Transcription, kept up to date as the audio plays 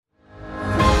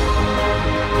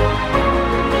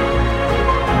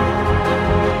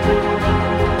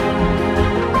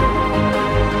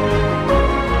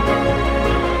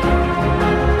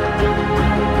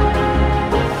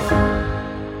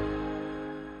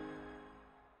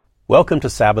Welcome to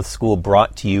Sabbath School,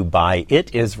 brought to you by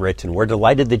It Is Written. We're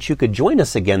delighted that you could join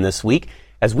us again this week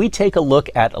as we take a look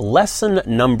at lesson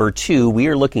number 2. We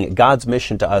are looking at God's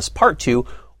mission to us, part 2,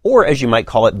 or as you might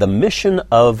call it, the mission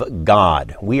of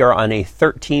God. We are on a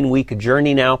 13-week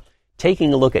journey now,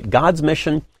 taking a look at God's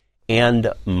mission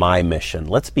and my mission.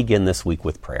 Let's begin this week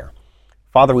with prayer.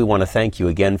 Father, we want to thank you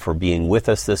again for being with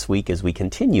us this week as we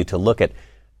continue to look at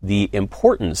the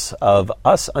importance of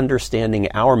us understanding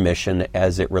our mission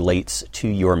as it relates to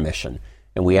your mission.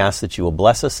 And we ask that you will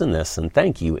bless us in this, and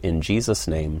thank you in Jesus'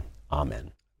 name. Amen.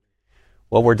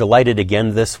 Well, we're delighted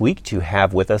again this week to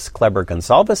have with us Kleber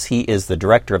Gonçalves. He is the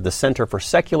director of the Center for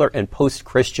Secular and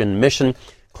Post-Christian Mission.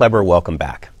 Kleber, welcome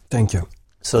back. Thank you.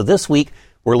 So this week,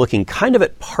 we're looking kind of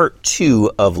at part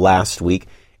 2 of last week,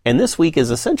 and this week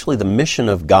is essentially the mission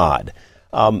of God.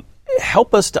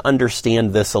 Help us to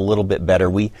understand this a little bit better.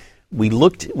 We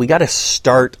got to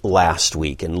start last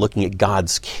week and looking at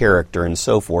God's character and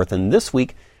so forth. And this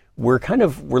week, we're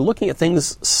looking at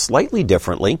things slightly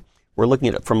differently. We're looking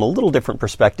at it from a little different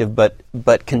perspective,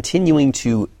 but continuing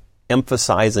to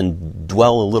emphasize and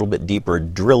dwell a little bit deeper,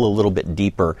 drill a little bit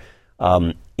deeper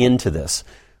into this.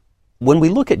 When we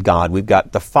look at God, we've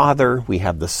got the Father, we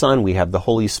have the Son, we have the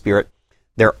Holy Spirit.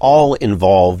 They're all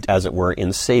involved, as it were,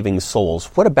 in saving souls.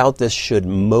 What about this should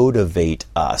motivate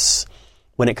us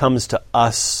when it comes to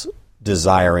us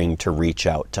desiring to reach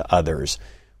out to others?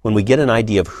 When we get an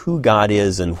idea of who God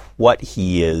is and what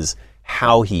He is,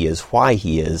 how He is,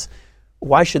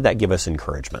 why should that give us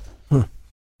encouragement?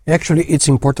 Actually, it's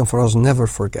important for us never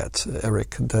forget,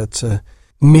 Eric, that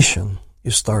mission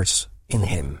starts in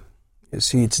Him. You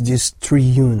see, it's this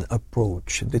triune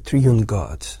approach, the triune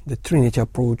God, the Trinity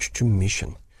approach to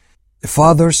mission. The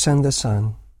Father sent the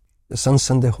Son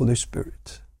sent the Holy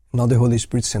Spirit. Now the Holy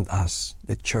Spirit sent us,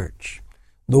 the church,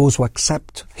 those who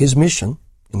accept His mission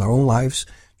in our own lives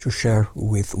to share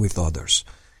with others.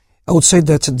 I would say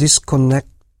that this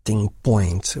connecting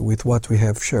point with what we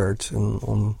have shared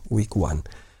on week 1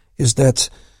 is that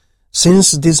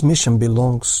since this mission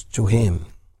belongs to Him,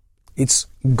 it's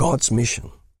God's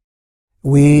mission.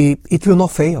 It will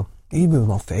not fail. It will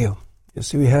not fail. You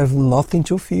see, we have nothing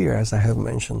to fear, as I have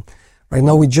mentioned. Right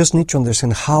now, we just need to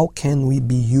understand how can we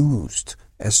be used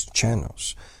as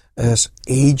channels, as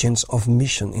agents of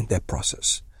mission in that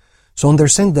process. So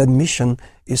understand that mission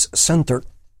is centered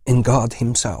in God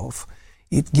Himself.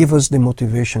 It gives us the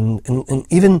motivation and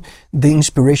even the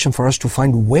inspiration for us to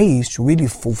find ways to really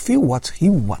fulfill what He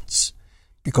wants,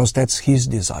 because that's His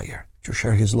desire, to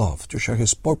share His love, to share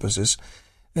His purposes,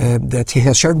 that He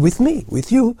has shared with me, with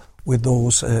you, with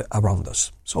those around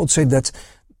us. So I would say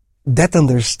that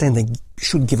understanding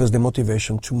should give us the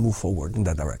motivation to move forward in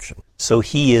that direction. So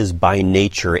He is by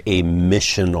nature a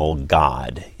missional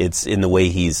God. It's in the way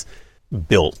He's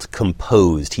built,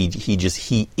 composed. He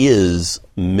is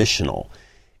missional.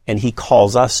 And He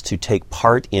calls us to take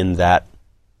part in that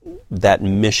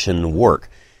mission work.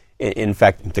 In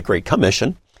fact, the Great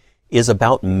Commission is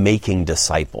about making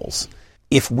disciples.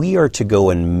 If we are to go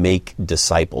and make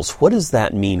disciples, what does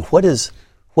that mean?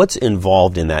 What's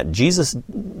involved in that? Jesus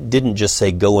didn't just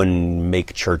say go and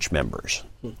make church members.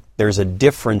 There's a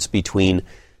difference between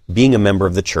being a member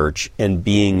of the church and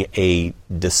being a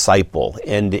disciple.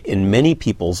 And in many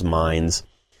people's minds,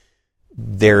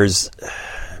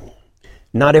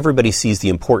 not everybody sees the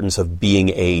importance of being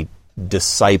a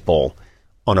disciple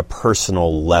on a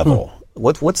personal level.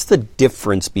 What's the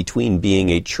difference between being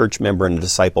a church member and a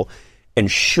disciple? And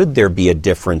should there be a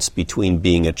difference between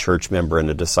being a church member and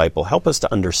a disciple? Help us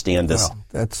to understand this. Well,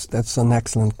 that's an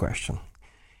excellent question.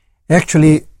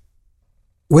 Actually,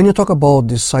 when you talk about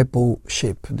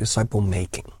discipleship, disciple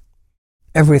making,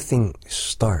 everything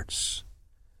starts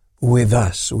with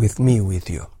us, with me, with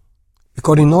you.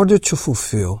 Because in order to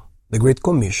fulfill the Great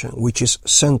Commission, which is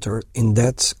centered in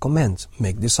that command,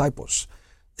 make disciples,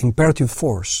 the imperative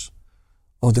force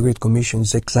of the Great Commission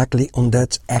is exactly on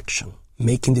that action.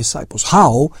 Making disciples.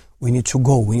 How? We need to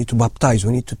go, we need to baptize,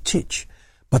 we need to teach.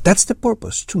 But that's the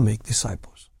purpose, to make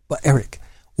disciples. But Eric,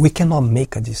 we cannot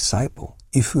make a disciple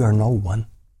if we are not one.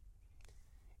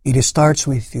 It starts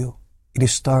with you. It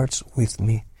starts with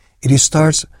me. It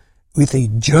starts with a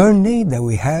journey that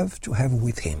we have to have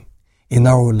with Him in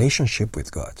our relationship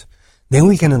with God. Then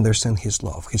we can understand His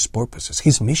love, His purposes,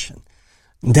 His mission.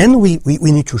 Then we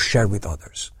need to share with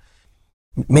others.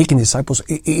 Making disciples,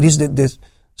 it is the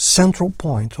central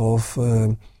point of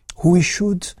who we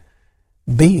should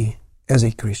be as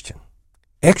a Christian.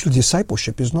 Actually,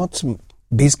 discipleship is not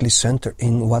basically centered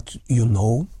in what you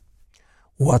know,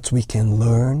 what we can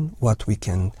learn, what we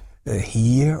can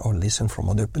hear or listen from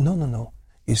other people. No.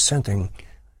 It's centered in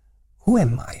who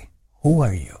am I? Who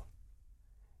are you?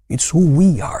 It's who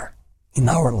we are in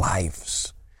our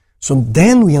lives. So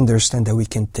then we understand that we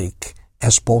can take,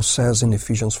 as Paul says in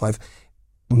Ephesians 5,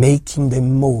 making the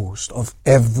most of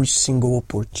every single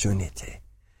opportunity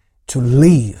to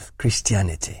live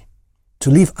Christianity, to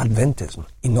live Adventism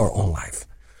in our own life,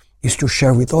 is to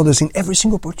share with others in every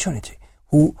single opportunity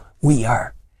who we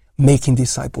are, making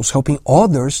disciples, helping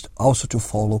others also to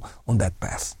follow on that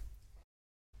path.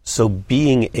 So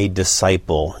being a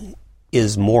disciple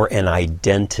is more an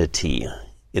identity.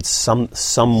 It's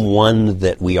someone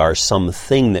that we are,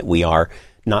 something that we are,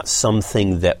 not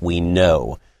something that we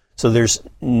know. So there's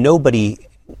nobody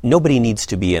needs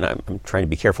to be, and I'm trying to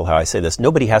be careful how I say this,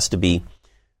 nobody has to be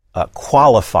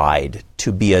qualified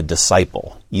to be a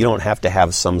disciple. You don't have to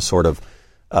have some sort of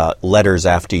letters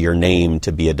after your name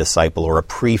to be a disciple, or a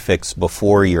prefix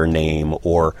before your name,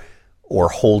 or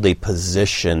hold a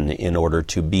position in order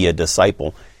to be a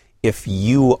disciple. If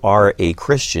you are a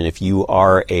Christian, if you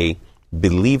are a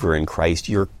believer in Christ,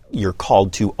 you're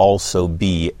called to also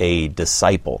be a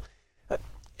disciple.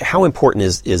 How important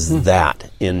is that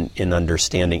in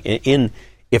understanding?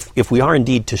 If we are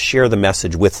indeed to share the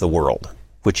message with the world,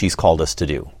 which He's called us to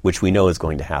do, which we know is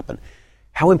going to happen,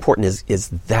 how important is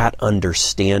that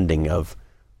understanding of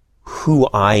who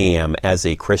I am as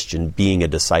a Christian, being a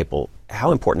disciple?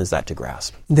 How important is that to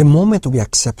grasp? The moment we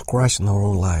accept Christ in our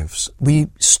own lives, we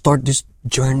start this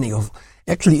journey of,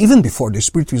 actually even before, the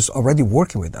Spirit is already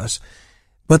working with us,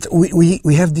 but we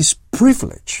have this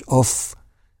privilege of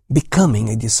becoming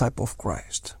a disciple of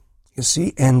Christ. You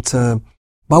see, and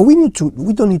but we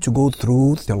don't need to go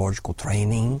through theological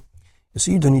training. You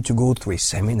see, you don't need to go through a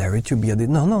seminary to be a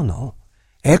no.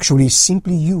 Actually,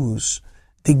 simply use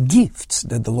the gifts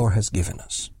that the Lord has given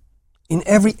us in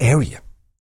every area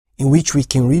in which we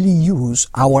can really use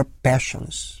our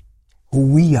passions,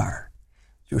 who we are,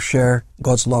 to share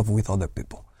God's love with other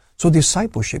people. So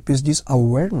discipleship is this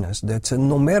awareness that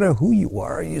no matter who you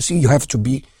are, you see, you have to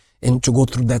be and to go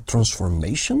through that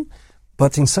transformation,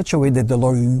 but in such a way that the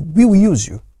Lord will use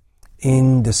you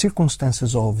in the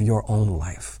circumstances of your own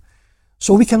life.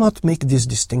 So we cannot make this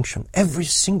distinction. Every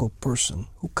single person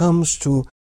who comes to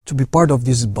be part of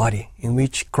this body in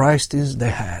which Christ is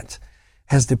the head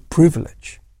has the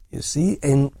privilege, you see,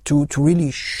 and to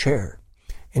really share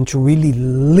and to really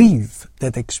live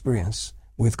that experience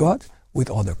with God, with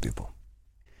other people.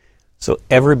 So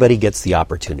everybody gets the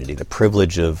opportunity, the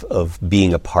privilege of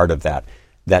being a part of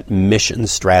that mission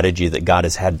strategy that God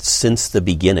has had since the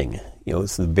beginning. You know,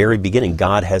 it's the very beginning.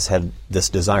 God has had this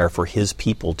desire for His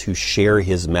people to share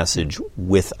His message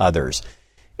with others.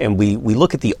 And we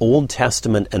look at the Old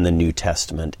Testament and the New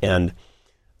Testament, and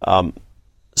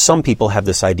some people have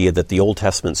this idea that the Old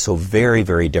Testament is so very,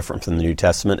 very different from the New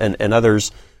Testament, and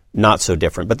others not so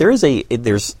different. But there's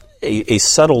a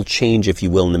subtle change, if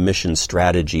you will, in the mission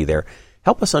strategy there.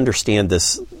 Help us understand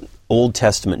this Old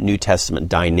Testament, New Testament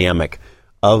dynamic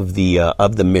of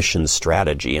the mission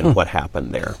strategy and what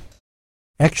happened there.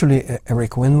 Actually,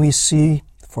 Eric, when we see,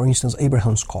 for instance,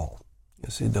 Abraham's call,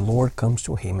 you see, the Lord comes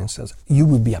to him and says, "You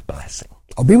will be a blessing.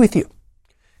 I'll be with you."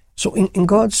 So in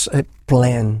God's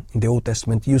plan in the Old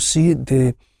Testament, you see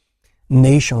the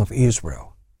nation of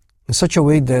Israel in such a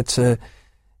way that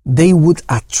they would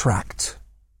attract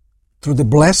through the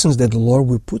blessings that the Lord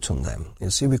will put on them. You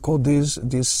see, we call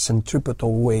this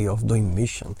centripetal way of doing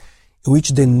mission, in which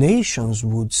the nations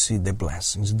would see the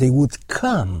blessings. They would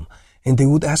come and they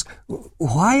would ask,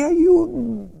 "Why are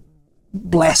you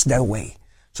blessed that way?"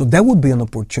 So that would be an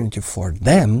opportunity for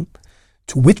them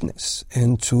to witness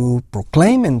and to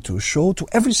proclaim and to show to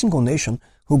every single nation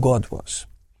who God was.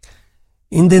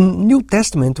 In the New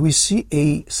Testament, we see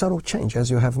a subtle change, as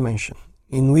you have mentioned,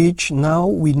 in which now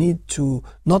we need to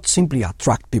not simply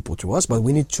attract people to us, but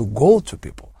we need to go to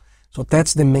people. So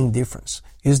that's the main difference,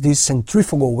 is this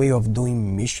centrifugal way of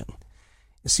doing mission.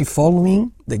 You see,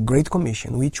 following the Great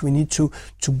Commission, which we need to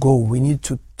go, we need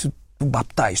to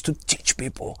baptize, to teach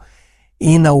people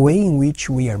in a way in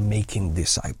which we are making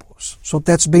disciples. So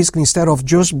that's basically, instead of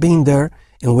just being there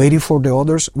and waiting for the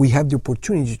others, we have the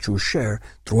opportunity to share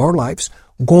through our lives,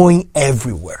 going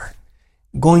everywhere,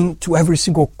 going to every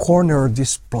single corner of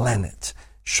this planet,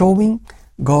 showing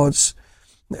God's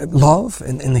love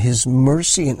and His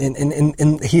mercy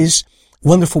and His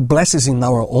wonderful blessings in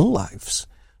our own lives,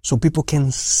 so people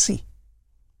can see.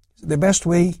 The best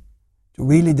way to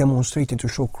really demonstrate and to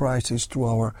show Christ is through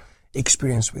our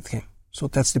experience with Him. So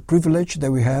that's the privilege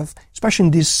that we have, especially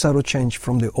in this subtle change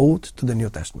from the Old to the New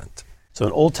Testament. So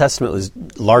an Old Testament was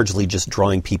largely just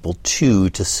drawing people to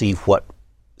see what,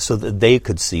 so that they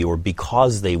could see, or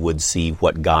because they would see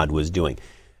what God was doing.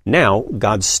 Now,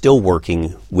 God's still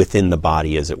working within the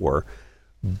body, as it were,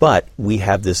 But we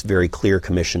have this very clear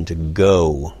commission to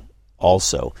go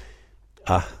also.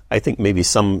 I think maybe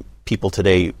some people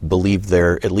today believe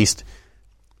they're, at least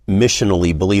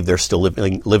missionally, believe they're still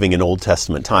living in Old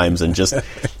Testament times and just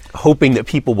hoping that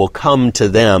people will come to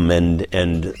them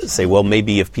and say, well,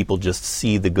 maybe if people just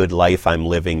see the good life I'm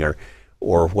living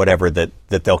or whatever, that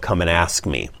they'll come and ask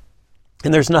me.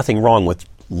 And there's nothing wrong with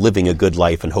living a good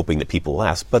life and hoping that people will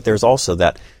ask, but there's also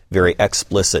that very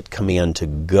explicit command to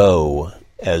go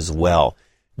as well.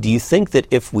 Do you think that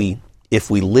if we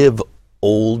live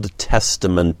Old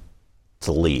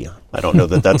Testamentally, I don't know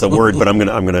that that's a word, but I'm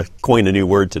gonna coin a new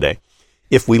word today.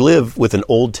 If we live with an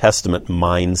Old Testament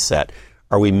mindset,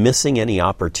 are we missing any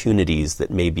opportunities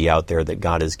that may be out there that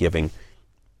God is giving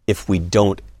if we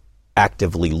don't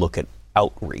actively look at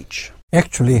outreach?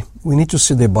 Actually, we need to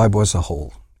see the Bible as a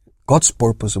whole. God's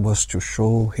purpose was to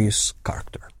show His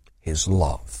character, His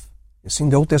love. You see, in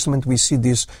the Old Testament, we see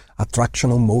this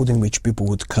attractional mode in which people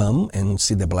would come and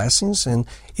see the blessings, and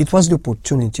it was the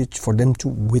opportunity for them to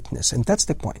witness, and that's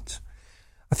the point.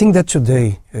 I think that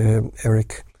today,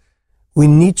 Eric, we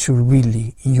need to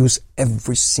really use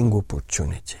every single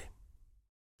opportunity,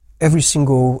 every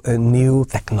single new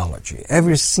technology,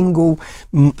 every single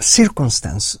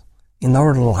circumstance in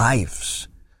our lives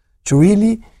to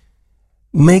really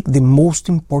make the most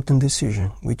important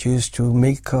decision, which is to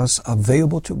make us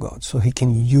available to God so He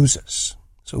can use us.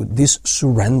 So this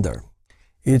surrender,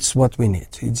 it's what we need.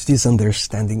 It's this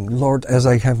understanding. Lord, as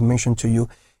I have mentioned to you,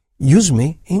 use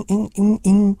me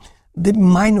in the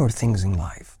minor things in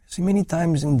life. See, many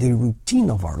times in the routine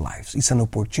of our lives, it's an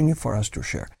opportunity for us to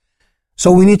share.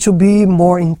 So we need to be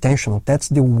more intentional. That's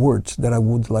the word that I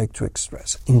would like to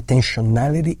express.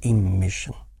 Intentionality in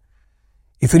mission.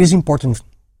 If it is important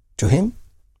to Him,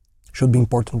 it should be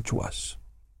important to us.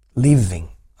 Living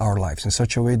our lives in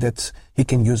such a way that He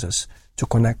can use us to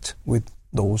connect with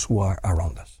those who are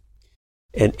around us.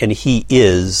 And He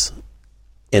is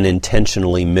an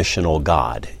intentionally missional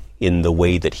God in the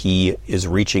way that He is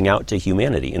reaching out to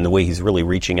humanity, in the way He's really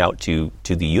reaching out to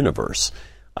the universe.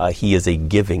 He is a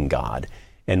giving God,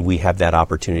 and we have that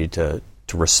opportunity to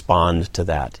respond to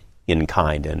that in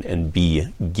kind and be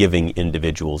giving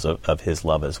individuals of His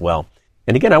love as well.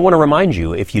 And again, I want to remind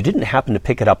you, if you didn't happen to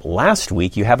pick it up last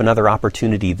week, you have another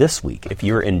opportunity this week. If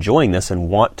you're enjoying this and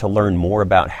want to learn more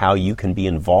about how you can be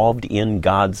involved in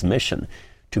God's mission,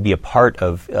 to be a part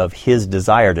of His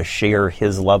desire to share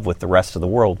His love with the rest of the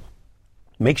world,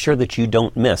 make sure that you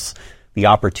don't miss the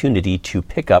opportunity to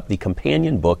pick up the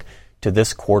companion book to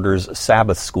this quarter's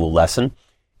Sabbath School lesson.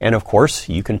 And of course,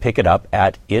 you can pick it up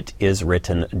at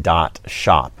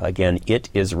itiswritten.shop. Again,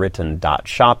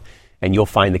 itiswritten.shop, and you'll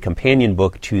find the companion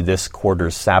book to this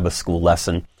quarter's Sabbath School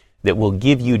lesson that will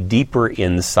give you deeper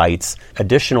insights,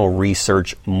 additional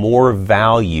research, more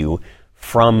value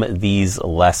from these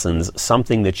lessons,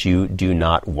 something that you do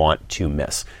not want to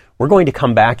miss. We're going to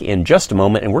come back in just a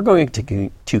moment, and we're going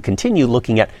to continue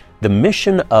looking at the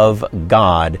mission of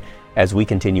God as we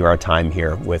continue our time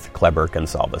here with Kleber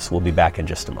Gonçalves. We'll be back in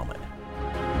just a moment.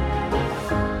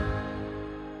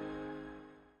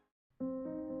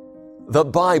 The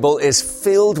Bible is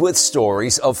filled with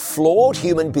stories of flawed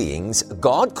human beings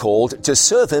God called to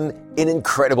serve Him in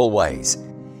incredible ways.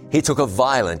 He took a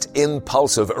violent,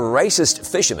 impulsive, racist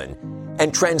fisherman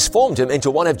and transformed him into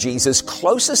one of Jesus'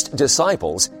 closest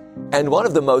disciples and one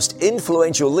of the most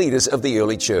influential leaders of the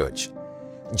early church.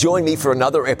 Join me for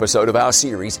another episode of our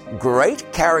series,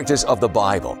 Great Characters of the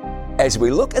Bible, as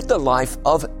we look at the life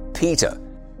of Peter.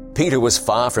 Peter was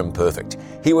far from perfect.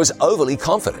 He was overly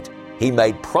confident. He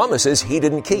made promises he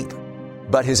didn't keep.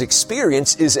 But his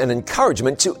experience is an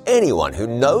encouragement to anyone who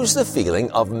knows the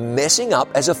feeling of messing up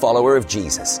as a follower of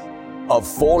Jesus, of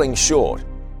falling short,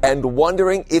 and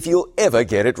wondering if you'll ever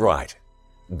get it right.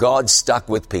 God stuck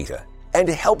with Peter and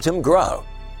helped him grow.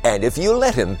 And if you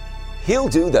let Him, He'll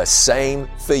do the same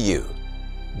for you.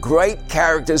 Great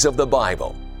Characters of the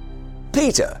Bible.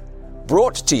 Peter,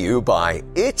 brought to you by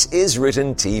It Is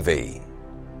Written TV.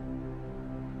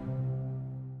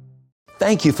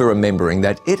 Thank you for remembering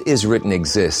that It Is Written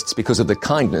exists because of the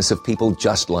kindness of people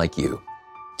just like you.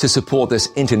 To support this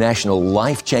international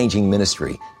life-changing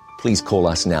ministry, please call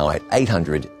us now at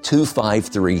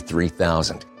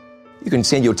 800-253-3000. You can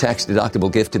send your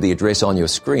tax-deductible gift to the address on your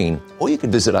screen, or you can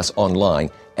visit us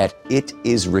online at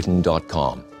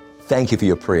itiswritten.com. Thank you for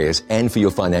your prayers and for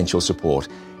your financial support.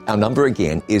 Our number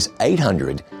again is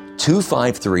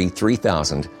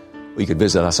 800-253-3000, or you can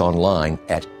visit us online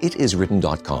at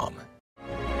itiswritten.com.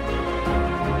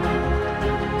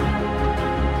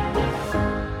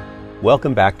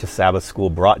 Welcome back to Sabbath School,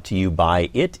 brought to you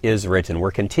by It Is Written. We're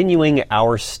continuing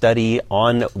our study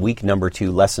on week number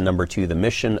 2, lesson number 2, the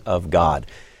mission of God.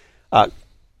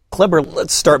 Kleber,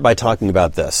 let's start by talking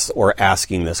about this, or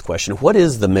asking this question. What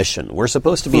is the mission? We're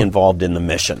supposed to be involved in the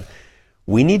mission.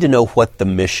 We need to know what the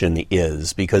mission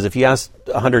is, because if you ask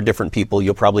 100 different people,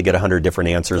 you'll probably get 100 different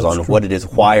answers on what it is.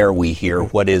 Why are we here?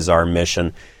 What is our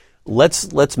mission?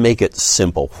 Let's make it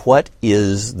simple. What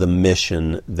is the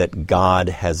mission that God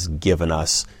has given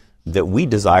us that we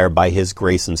desire by His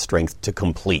grace and strength to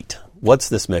complete? What's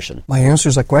this mission? My answer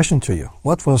is a question to you.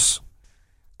 What was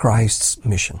Christ's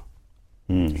mission?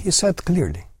 He said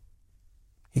clearly,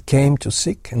 He came to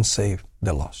seek and save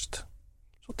the lost.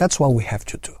 So that's what we have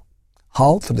to do.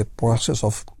 How? Through the process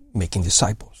of making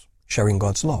disciples, sharing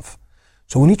God's love.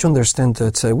 So we need to understand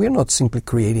that we're not simply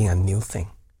creating a new thing.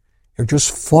 You're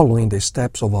just following the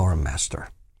steps of our Master.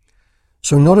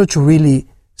 So in order to really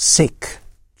seek,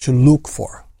 to look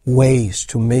for ways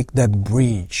to make that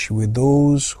bridge with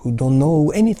those who don't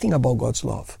know anything about God's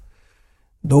love,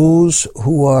 those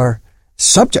who are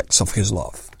subjects of His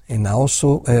love, and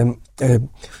also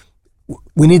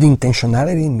we need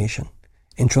intentionality in mission,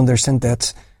 and to understand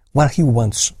that what He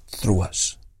wants through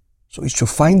us. So it's to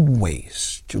find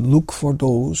ways to look for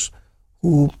those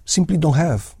who simply don't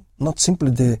have, not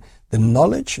simply the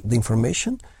knowledge, the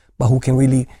information, but who can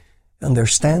really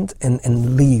understand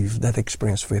and live that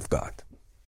experience with God.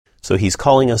 So He's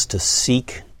calling us to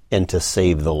seek and to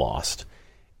save the lost.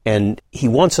 And He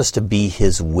wants us to be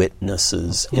His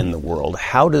witnesses in the world.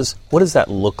 What does that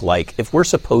look like if we're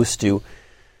supposed to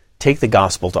take the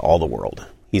gospel to all the world?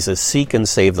 He says, seek and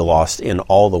save the lost in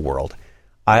all the world.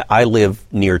 I live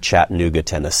near Chattanooga,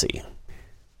 Tennessee.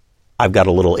 I've got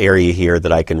a little area here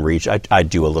that I can reach. I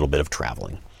do a little bit of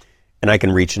traveling. And I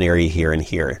can reach an area here and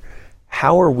here.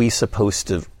 How are we supposed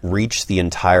to reach the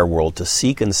entire world, to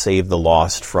seek and save the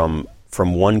lost from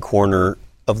one corner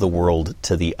of the world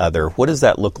to the other? What does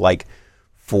that look like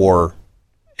for,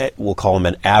 we'll call him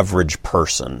an average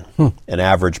person, an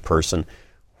average person?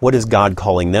 What is God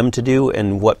calling them to do,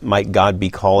 and what might God be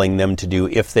calling them to do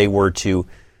if they were to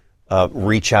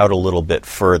reach out a little bit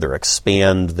further,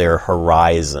 expand their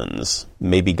horizons?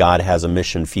 Maybe God has a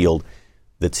mission field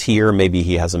that's here. Maybe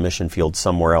He has a mission field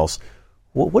somewhere else.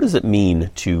 What does it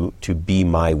mean to be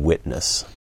my witness?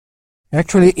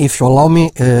 Actually, if you allow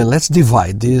me, let's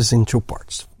divide this in 2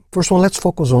 parts. First one, let's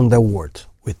focus on the word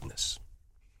witness.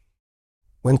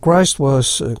 When Christ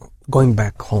was going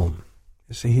back home,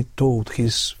 you see, He told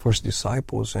His first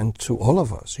disciples and to all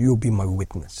of us, you'll be my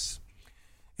witness.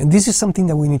 And this is something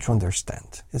that we need to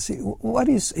understand. You see, what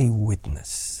is a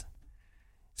witness?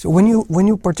 So when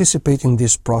you participate in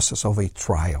this process of a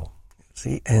trial,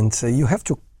 see, and you have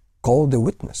to call the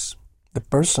witness, the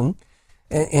person,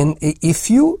 and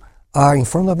if you are in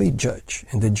front of a judge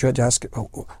and the judge asks,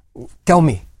 tell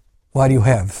me what you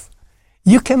have,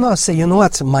 you cannot say, you know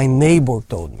what, my neighbor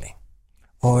told me,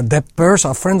 or that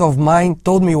person, a friend of mine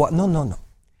told me what. No.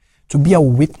 To be a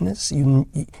witness,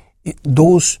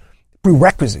 those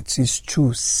prerequisites is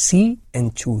to see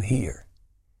and to hear.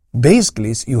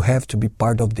 Basically, you have to be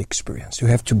part of the experience. You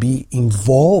have to be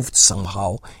involved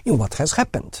somehow in what has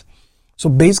happened. So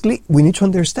basically, we need to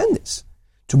understand this.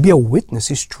 To be a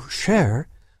witness is to share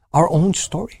our own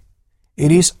story.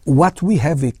 It is what we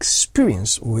have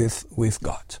experienced with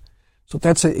God. So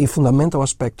that's a fundamental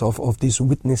aspect of this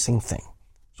witnessing thing.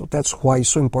 So that's why it's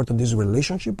so important, this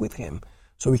relationship with Him,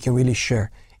 so we can really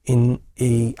share in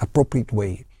an appropriate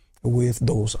way with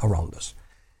those around us.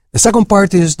 The second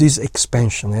part is this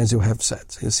expansion, as you have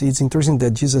said. You see, it's interesting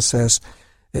that Jesus says,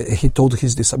 He told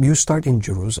His disciples, you start in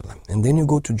Jerusalem, and then you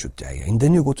go to Judea, and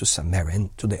then you go to Samaria,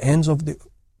 and to the ends of the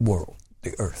world,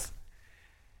 the earth.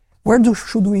 Where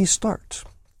should we start?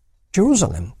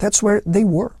 Jerusalem. That's where they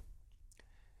were.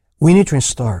 We need to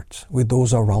start with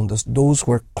those around us, those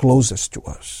who are closest to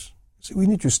us. So we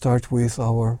need to start with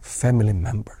our family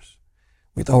members,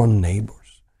 with our neighbors,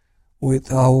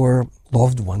 with our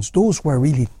loved ones, those who are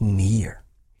really near.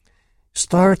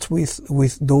 Start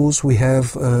with those we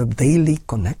have daily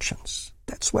connections.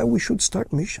 That's where we should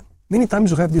start mission. Many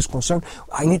times we have this concern,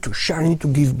 I need to share, I need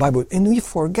to give Bible, and we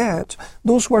forget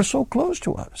those who are so close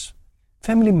to us.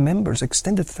 Family members,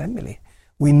 extended family.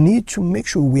 We need to make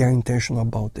sure we are intentional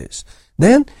about this.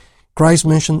 Then Christ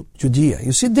mentioned Judea.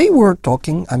 You see, they were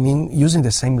talking, using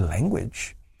the same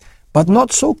language, but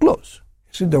not so close.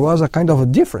 You see, there was a kind of a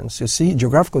difference, you see,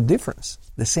 geographical difference,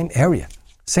 the same area.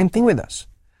 Same thing with us.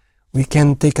 We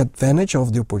can take advantage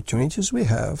of the opportunities we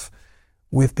have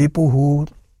with people who,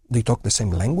 they talk the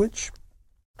same language,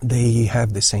 they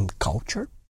have the same culture.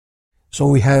 So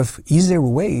we have easier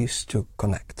ways to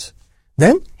connect.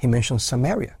 Then he mentions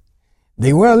Samaria.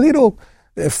 They were a little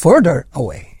further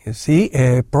away, you see,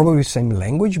 probably same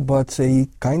language, but a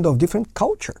kind of different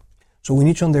culture. So we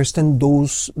need to understand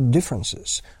those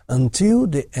differences until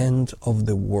the end of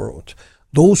the world.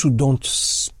 Those who don't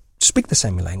speak the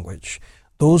same language,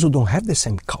 those who don't have the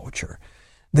same culture.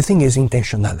 The thing is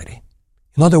intentionality.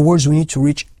 In other words, we need to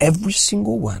reach every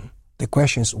single one. The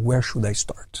question is, where should I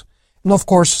start? And of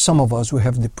course, some of us will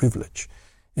have the privilege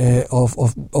of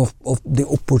the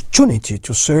opportunity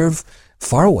to serve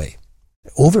far away,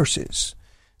 overseas.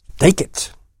 Take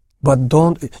it. But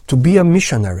to be a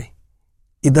missionary,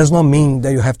 it does not mean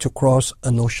that you have to cross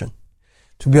an ocean.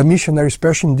 To be a missionary,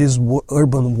 especially in this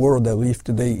urban world that we live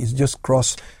today, is just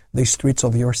cross the streets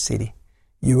of your city.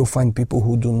 You will find people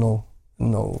who do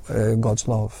know God's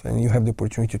love, and you have the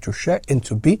opportunity to share and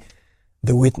to be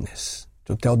the witness,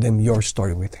 to tell them your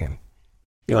story with Him.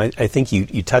 You know, I think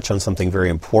you touch on something very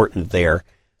important there.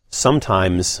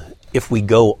 Sometimes, if we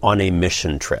go on a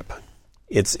mission trip,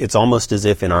 it's almost as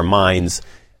if in our minds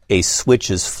a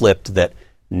switch is flipped that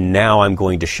now I'm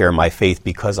going to share my faith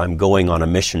because I'm going on a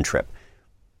mission trip.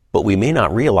 But we may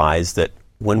not realize that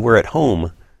when we're at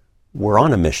home, we're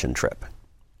on a mission trip.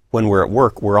 When we're at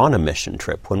work, we're on a mission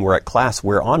trip. When we're at class,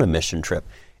 we're on a mission trip.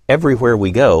 Everywhere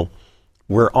we go,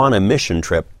 we're on a mission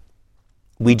trip.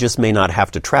 We just may not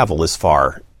have to travel as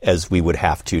far as we would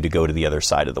have to go to the other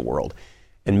side of the world.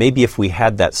 And maybe if we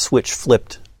had that switch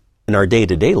flipped in our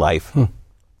day-to-day life,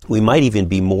 we might even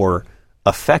be more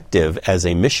effective as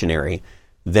a missionary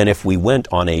than if we went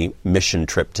on a mission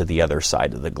trip to the other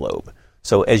side of the globe.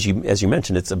 So as you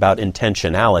mentioned, it's about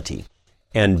intentionality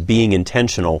and being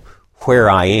intentional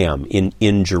where I am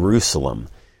in Jerusalem,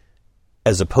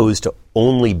 as opposed to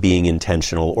only being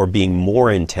intentional or being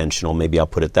more intentional, maybe I'll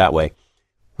put it that way,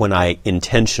 when I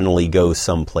intentionally go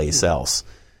someplace else.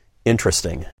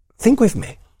 Interesting. Think with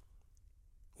me.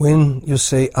 When you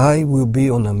say, I will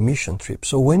be on a mission trip,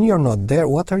 so when you're not there,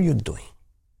 what are you doing?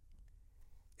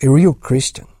 A real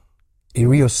Christian, a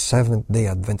real Seventh-day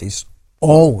Adventist,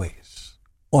 always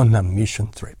on a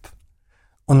mission trip,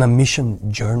 on a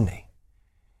mission journey.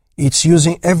 It's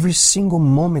using every single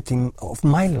moment of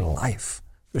my life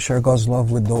to share God's love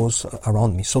with those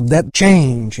around me. So that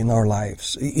change in our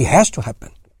lives, it has to happen.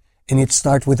 And it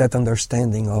starts with that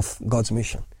understanding of God's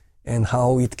mission and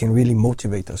how it can really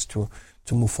motivate us to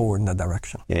move forward in that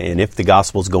direction. And if the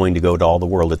gospel is going to go to all the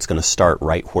world, it's going to start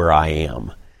right where I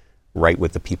am, right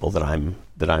with the people that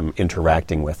I'm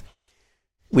interacting with.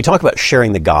 We talk about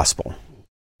sharing the gospel,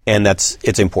 and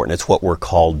it's important. It's what we're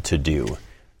called to do,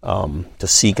 to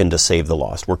seek and to save the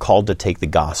lost. We're called to take the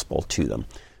gospel to them,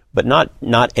 but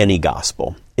not any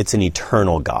gospel. It's an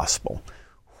eternal gospel.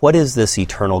 What is this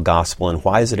eternal gospel, and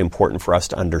why is it important for us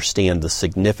to understand the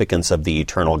significance of the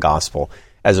eternal gospel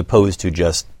as opposed to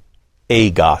just a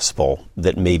gospel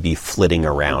that may be flitting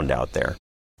around out there?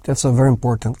 That's a very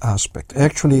important aspect.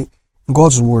 Actually, in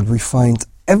God's Word, we find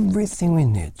everything we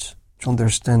need to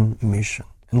understand mission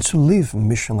and to live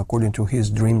mission according to His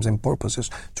dreams and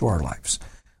purposes to our lives.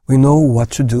 We know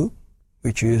what to do,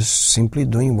 which is simply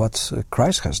doing what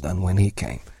Christ has done when He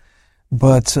came.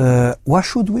 But what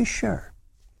should we share?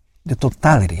 The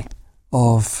totality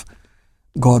of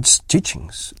God's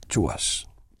teachings to us.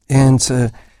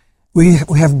 And we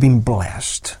have been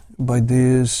blessed by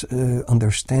this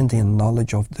understanding and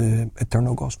knowledge of the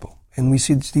eternal gospel. And we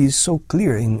see this so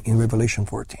clear in Revelation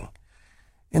 14.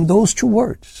 And those two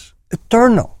words,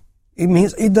 eternal, it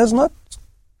means it does not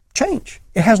change.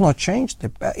 It has not changed.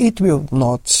 It will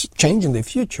not change in the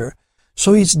future.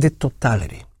 So it's the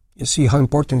totality. You see how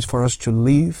important it is for us to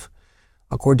live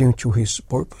according to His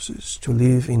purposes, to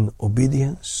live in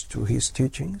obedience to His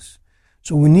teachings.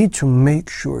 So we need to make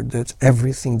sure that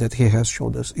everything that He has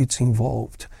showed us, it's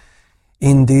involved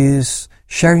in this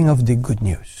sharing of the good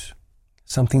news.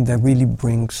 Something that really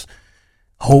brings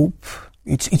hope.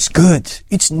 It's good.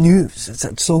 It's news.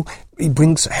 So it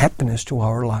brings happiness to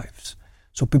our lives.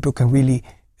 So people can really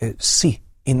see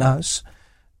in us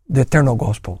the eternal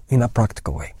gospel in a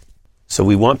practical way. So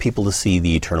we want people to see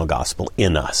the eternal gospel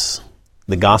in us.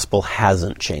 The gospel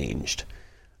hasn't changed.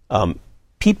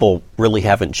 People really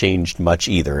haven't changed much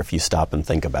either, if you stop and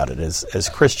think about it. As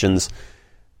Christians,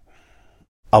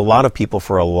 a lot of people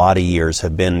for a lot of years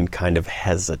have been kind of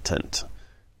hesitant.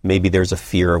 Maybe there's a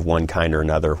fear of one kind or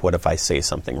another. What if I say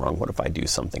something wrong? What if I do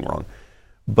something wrong?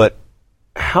 But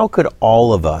how could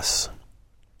all of us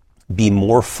be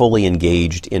more fully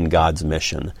engaged in God's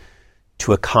mission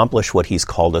to accomplish what He's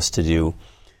called us to do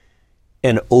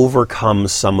and overcome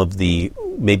some of the,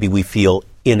 maybe we feel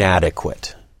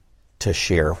inadequate to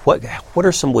share? What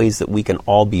are some ways that we can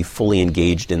all be fully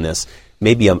engaged in this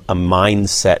maybe a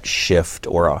mindset shift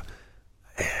or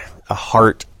a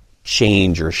heart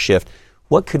change or shift?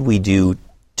 What could we do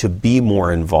to be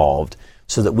more involved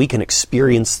so that we can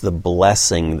experience the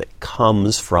blessing that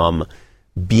comes from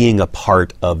being a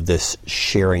part of this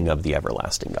sharing of the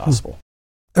everlasting gospel?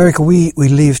 Eric, we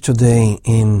live today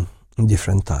in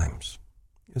different times.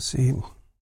 You see,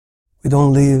 we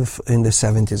don't live in the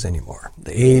 70s anymore.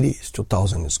 The 80s,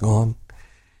 2000 is gone.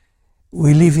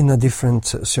 We live in a different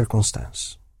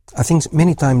circumstance. I think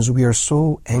many times we are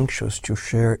so anxious to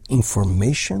share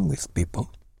information with people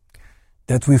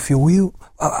that we feel,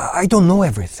 I don't know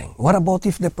everything. What about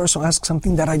if the person asks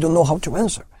something that I don't know how to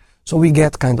answer? So we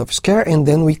get kind of scared, and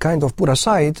then we kind of put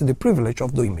aside the privilege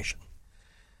of doing mission.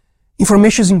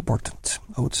 Information is important,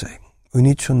 I would say. We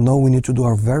need to know, we need to do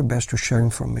our very best to share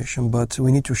information, but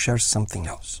we need to share something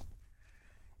else.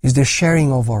 It's the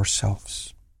sharing of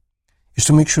ourselves. It's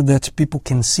to make sure that people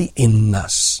can see in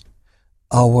us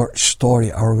our story,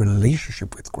 our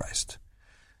relationship with Christ.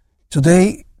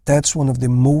 Today, that's one of the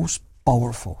most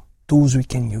powerful tools we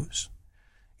can use.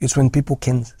 It's when people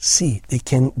can see, they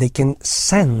can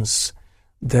sense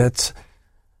that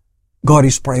God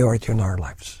is priority in our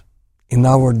lives, in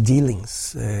our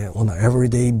dealings on an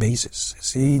everyday basis.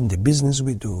 See, in the business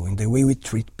we do, in the way we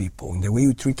treat people, in the way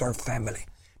we treat our family,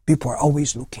 people are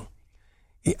always looking.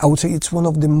 I would say it's one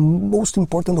of the most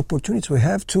important opportunities we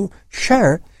have to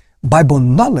share Bible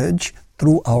knowledge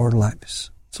through our lives.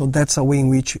 So that's a way in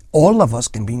which all of us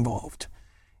can be involved.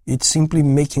 It's simply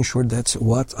making sure that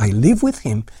what I live with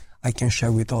Him, I can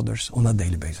share with others on a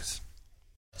daily basis.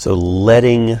 So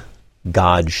letting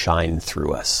God shine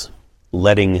through us,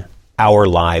 letting our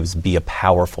lives be a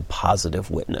powerful, positive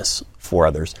witness for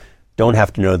others. Don't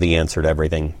have to know the answer to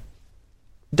everything.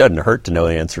 Doesn't hurt to know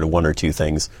the answer to one or two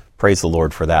things. Praise the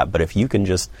Lord for that. But if you can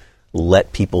just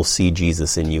let people see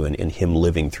Jesus in you and Him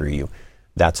living through you,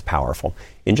 that's powerful.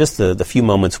 In just the few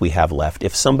moments we have left,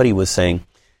 if somebody was saying,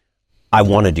 I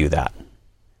want to do that,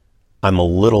 I'm a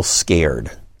little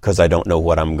scared because I don't know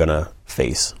what I'm going to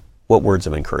face, what words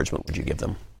of encouragement would you give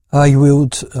them? I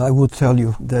would tell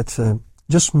you that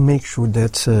just make sure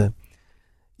that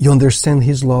you understand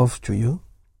His love to you,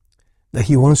 that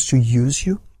He wants to use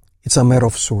you. It's a matter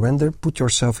of surrender. Put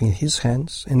yourself in His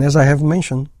hands. And as I have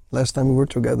mentioned last time we were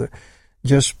together,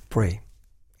 just pray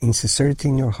in sincerity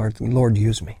in your heart, Lord,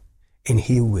 use me. And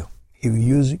He will. He will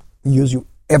use you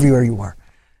everywhere you are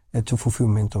to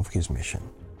fulfillment of His mission.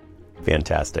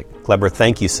 Fantastic. Kleber,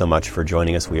 thank you so much for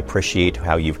joining us. We appreciate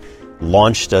how you've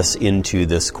launched us into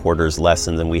this quarter's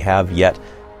lessons, and we have yet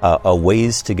a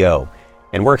ways to go.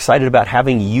 And we're excited about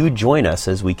having you join us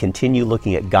as we continue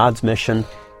looking at God's mission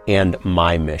and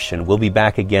my mission. We'll be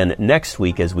back again next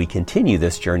week as we continue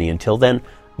this journey. Until then,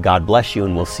 God bless you,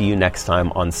 and we'll see you next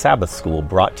time on Sabbath School,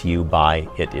 brought to you by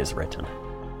It Is Written.